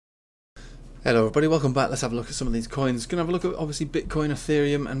Hello everybody, welcome back. Let's have a look at some of these coins. Going to have a look at obviously Bitcoin,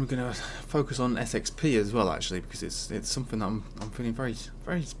 Ethereum, and we're going to focus on SXP as well actually, because it's something that I'm feeling very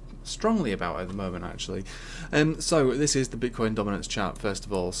strongly about at the moment actually. So this is the Bitcoin dominance chart first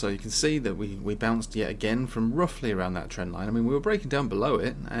of all. So you can see that we bounced yet again from roughly around that trend line. I mean, we were breaking down below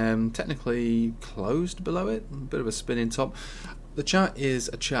it, technically closed below it, a bit of a spinning top. The chart is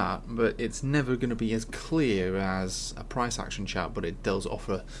a chart, but it's never going to be as clear as a price action chart, but it does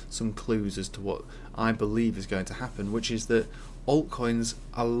offer some clues as to what I believe is going to happen, which is that altcoins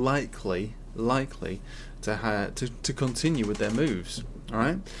are likely to continue with their moves.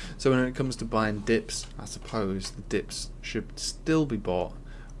 Alright, so when it comes to buying dips, I suppose the dips should still be bought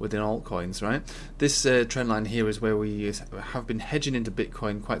within altcoins, right? This trend line here is where we have been hedging into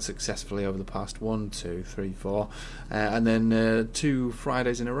Bitcoin quite successfully over the past 1, 2, 3, 4, and then 2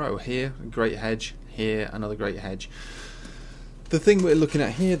 Fridays in a row. Here, a great hedge. Here, another great hedge. The thing we're looking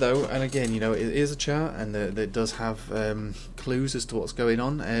at here, though, and again, you know, it is a chart, and it does have clues as to what's going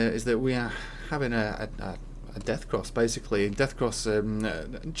on, is that we are having a death cross, basically. Death cross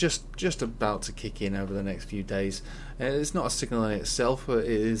just about to kick in over the next few days. It's not a signal in itself, but it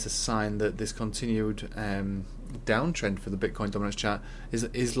is a sign that this continued downtrend for the Bitcoin dominance chart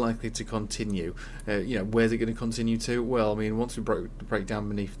is likely to continue. You know, where's it going to continue to? Well, I mean, once we break down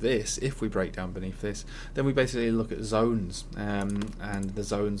beneath this, if we break down beneath this, then we basically look at zones, and the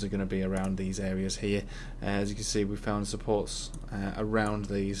zones are going to be around these areas here. As you can see, we found supports around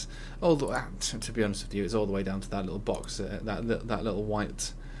these. To be honest with you, it's all the way down to that little box, that little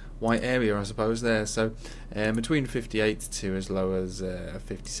white area, I suppose, there. So between 58 to as low as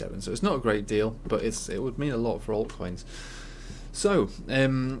 57. So it's not a great deal, but it would mean a lot for altcoins. So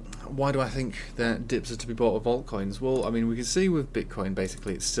why do I think that dips are to be bought of altcoins? Well, I mean, we can see with Bitcoin,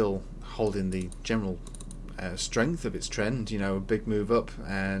 basically, it's still holding the general strength of its trend. You know, a big move up,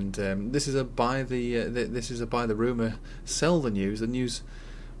 and this is a buy the rumor, sell the news. The news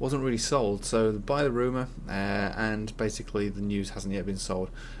wasn't really sold, so buy the rumor, and basically the news hasn't yet been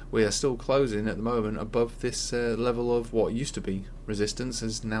sold. We are still closing at the moment above this level of what used to be resistance,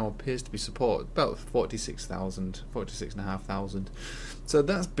 as now appears to be support, about 46,500. So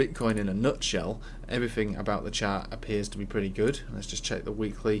that's Bitcoin in a nutshell. Everything about the chart appears to be pretty good. Let's just check the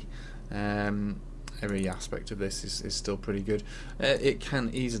weekly. Every aspect of this is still pretty good. It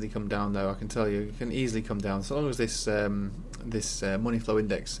can easily come down, though. I can tell you, it can easily come down so long as this money flow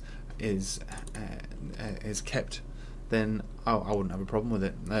index is kept. Then I wouldn't have a problem with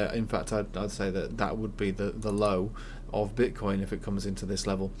it. In fact, I'd say that would be the low of Bitcoin if it comes into this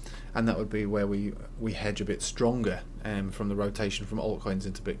level, and that would be where we hedge a bit stronger from the rotation from altcoins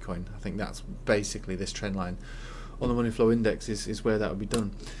into Bitcoin. I think that's basically this trend line on the money flow index is where that would be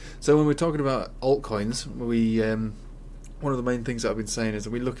done. So when we're talking about altcoins, one of the main things that I've been saying is that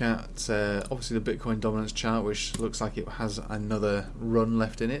we look at obviously the Bitcoin dominance chart, which looks like it has another run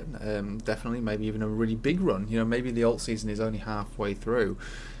left in it. Definitely, maybe even a really big run. You know, maybe the alt season is only halfway through.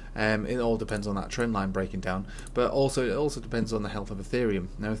 It all depends on that trend line breaking down, but also it also depends on the health of Ethereum.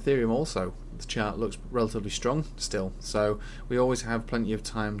 Now, Ethereum also, the chart looks relatively strong still, so we always have plenty of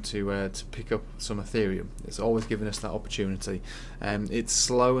time to pick up some Ethereum. It's always given us that opportunity. It's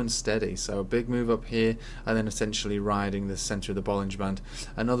slow and steady, so a big move up here, and then essentially riding the center of the Bollinger Band.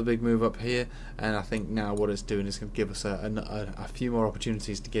 Another big move up here, and I think now what it's doing is going to give us a few more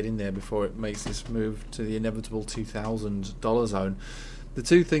opportunities to get in there before it makes this move to the inevitable $2,000 zone. The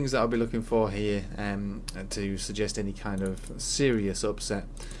two things that I'll be looking for here to suggest any kind of serious upset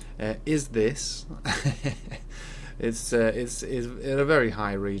is this. It's at a very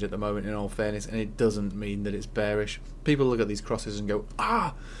high read at the moment, in all fairness, and it doesn't mean that it's bearish. People look at these crosses and go,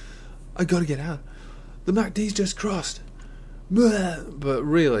 I gotta get out. The MACD's just crossed. But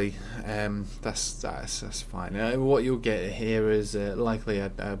really, that's fine. What you'll get here is likely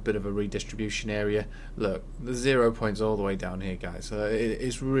a bit of a redistribution area. Look, the 0 points all the way down here, guys. So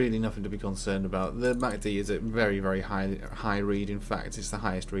it's really nothing to be concerned about. The MACD is at very, very high read. In fact, it's the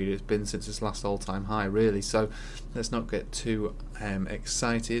highest read it's been since its last all-time high, really. So let's not get too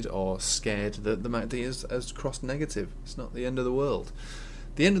excited or scared that the MACD has crossed negative. It's not the end of the world.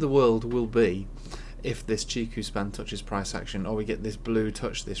 The end of the world will be if this Chiku span touches price action, or we get this blue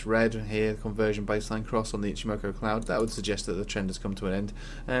touch this red here, conversion baseline cross on the Ichimoku cloud. That would suggest that the trend has come to an end.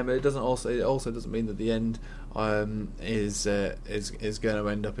 But it also doesn't mean that the end is going to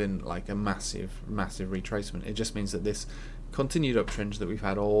end up in like a massive retracement. It just means that this continued uptrend that we've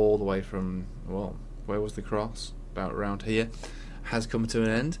had all the way from, well, where was the cross? About around here, has come to an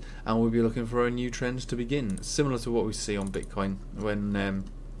end, and we'll be looking for a new trend to begin, similar to what we see on Bitcoin when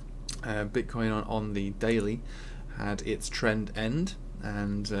Bitcoin on the daily had its trend end,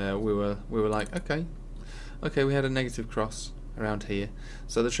 and we were like, okay, we had a negative cross around here,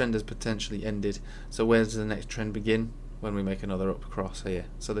 so the trend has potentially ended. So where does the next trend begin? When we make another up cross here.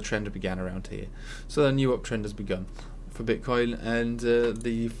 So the trend began around here. So the new uptrend has begun for Bitcoin, and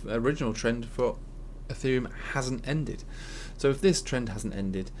the original trend for Ethereum hasn't ended. So if this trend hasn't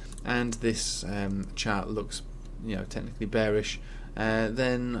ended and this chart looks, technically bearish,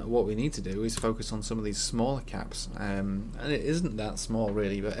 then what we need to do is focus on some of these smaller caps, and it isn't that small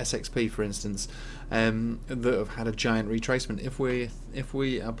really, but SXP for instance, that have had a giant retracement. If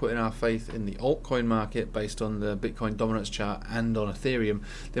we are putting our faith in the altcoin market based on the Bitcoin dominance chart and on Ethereum,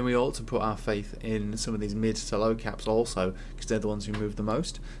 then we ought to put our faith in some of these mid to low caps also, because they're the ones who move the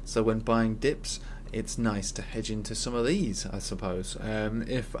most. So when buying dips, it's nice to hedge into some of these, I suppose,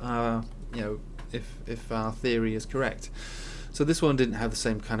 if our theory is correct. So this one didn't have the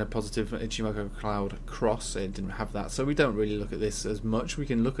same kind of positive Ichimoku cloud cross. It didn't have that, so we don't really look at this as much. We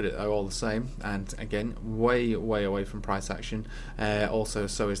can look at it all the same, and again, way away from price action. Also,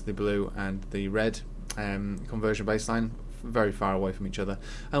 so is the blue and the red conversion baseline, very far away from each other.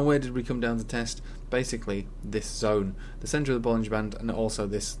 And where did we come down to test? Basically this zone, the center of the Bollinger Band, and also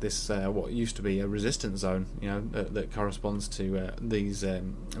this what used to be a resistance zone, that corresponds to these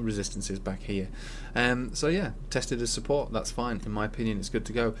resistances back here. So yeah, tested as support, that's fine. In my opinion, it's good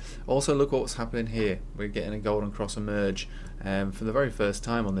to go. Also, look what's happening here. We're getting a golden cross emerge for the very first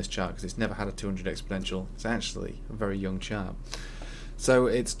time on this chart, because it's never had a 200 exponential. It's actually a very young chart. So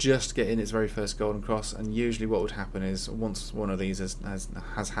it's just getting its very first golden cross, and usually what would happen is once one of these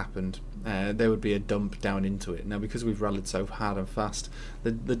has happened, there would be a dump down into it. Now, because we've rallied so hard and fast,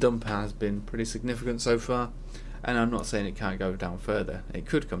 the dump has been pretty significant so far, and I'm not saying it can't go down further. It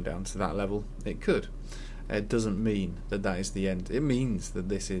could come down to that level. It could. It doesn't mean that is the end. It means that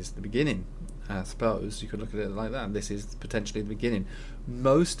this is the beginning. I suppose you could look at it like that. This is potentially the beginning.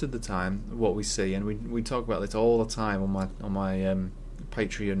 Most of the time, what we see, and we talk about this all the time on my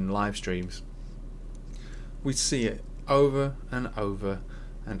Patreon live streams, we see it over and over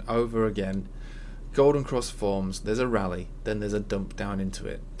and over again. Golden cross forms, there's a rally, then there's a dump down into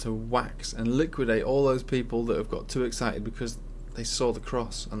it to wax and liquidate all those people that have got too excited because they saw the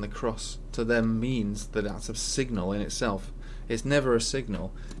cross, and the cross to them means that that's a signal in itself. It's never a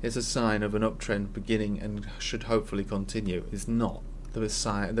signal, it's a sign of an uptrend beginning and should hopefully continue. It's not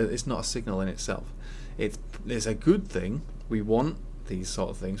it's not a signal in itself. It's a good thing. We want these sort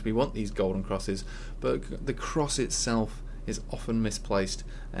of things, we want these golden crosses, but the cross itself is often misplaced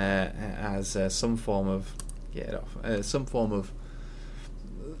as some form of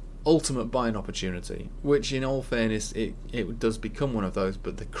ultimate buying opportunity, which in all fairness it does become one of those,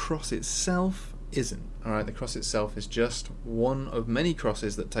 but the cross itself isn't. Alright, the cross itself is just one of many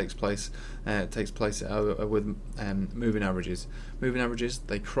crosses that takes place with moving averages. Moving averages,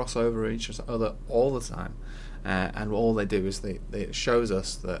 they cross over each other all the time, and all they do is it shows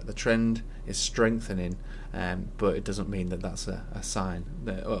us that the trend is strengthening, but it doesn't mean that that's a sign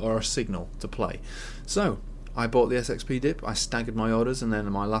or a signal to play. So I bought the SXP dip, I staggered my orders, and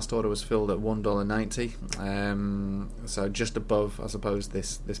then my last order was filled at $1.90, so just above, I suppose,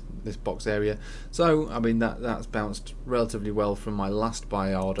 this box area. So I mean that's bounced relatively well from my last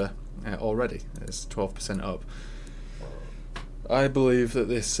buy order already. It's 12% up. I believe that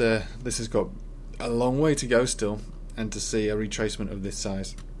this has got a long way to go still, and to see a retracement of this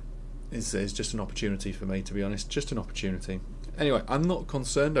size is just an opportunity for me, to be honest, just an opportunity. Anyway, I'm not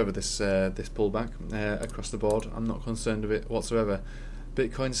concerned over this pullback across the board. I'm not concerned of it whatsoever.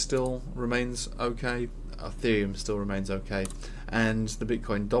 Bitcoin still remains okay. Ethereum still remains okay, and the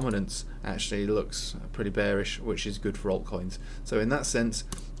Bitcoin dominance actually looks pretty bearish, which is good for altcoins. So in that sense,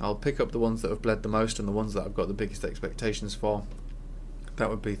 I'll pick up the ones that have bled the most and the ones that I've got the biggest expectations for. That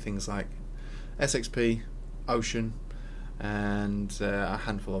would be things like SXP, Ocean, and a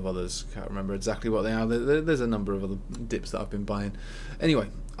handful of others. Can't remember exactly what they are. There's a number of other dips that I've been buying. Anyway,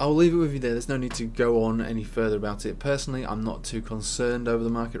 I'll leave it with you there. There's no need to go on any further about it. Personally, I'm not too concerned over the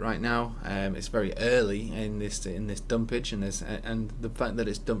market right now. It's very early in this dumpage, and the fact that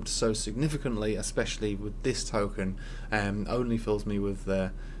it's dumped so significantly, especially with this token, only fills me with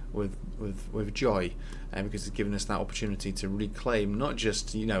joy, because it's given us that opportunity to reclaim not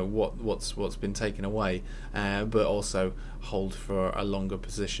just what's been taken away, but also hold for a longer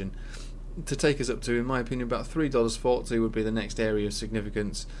position to take us up to, in my opinion, about $3.40 would be the next area of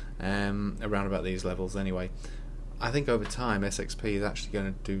significance, around about these levels anyway. I think over time SXP is actually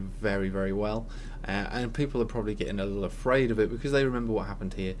going to do very, very well, and people are probably getting a little afraid of it because they remember what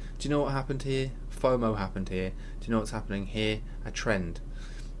happened here. Do you know what happened here? FOMO happened here. Do you know what's happening here? A trend.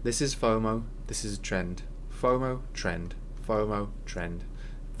 This is FOMO, this is a trend. FOMO, trend. FOMO, trend.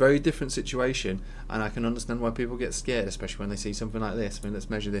 Very different situation, and I can understand why people get scared, especially when they see something like this. I mean, let's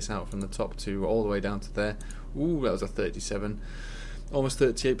measure this out from the top to all the way down to there. Ooh, that was a 37, almost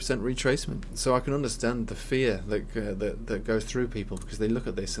 38% retracement. So I can understand the fear that goes through people, because they look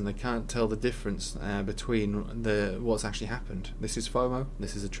at this and they can't tell the difference between what's actually happened. This is FOMO,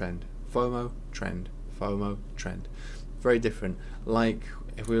 this is a trend. FOMO, trend. FOMO, trend. Very different. Like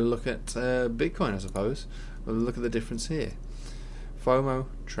if we look at Bitcoin, I suppose, we'll look at the difference here. FOMO,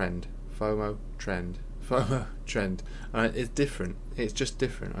 trend. FOMO, trend. FOMO, trend. Alright, it's different. It's just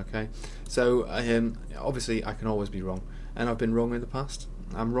different, okay? So obviously I can always be wrong, and I've been wrong in the past.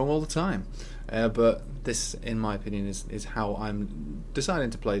 I'm wrong all the time, but this, in my opinion, is how I'm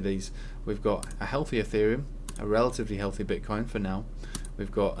deciding to play these. We've got a healthy Ethereum, a relatively healthy Bitcoin for now.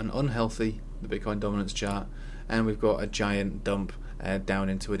 We've got an unhealthy, the Bitcoin dominance chart, and we've got a giant dump down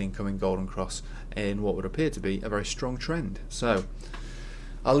into an incoming golden cross in what would appear to be a very strong trend. So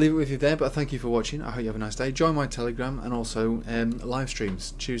I'll leave it with you there, but thank you for watching. I hope you have a nice day. Join my Telegram and also live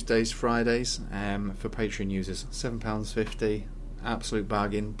streams Tuesdays, Fridays for Patreon users. £7.50, absolute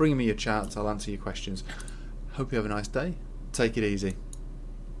bargain. Bring me your charts, I'll answer your questions. Hope you have a nice day. Take it easy.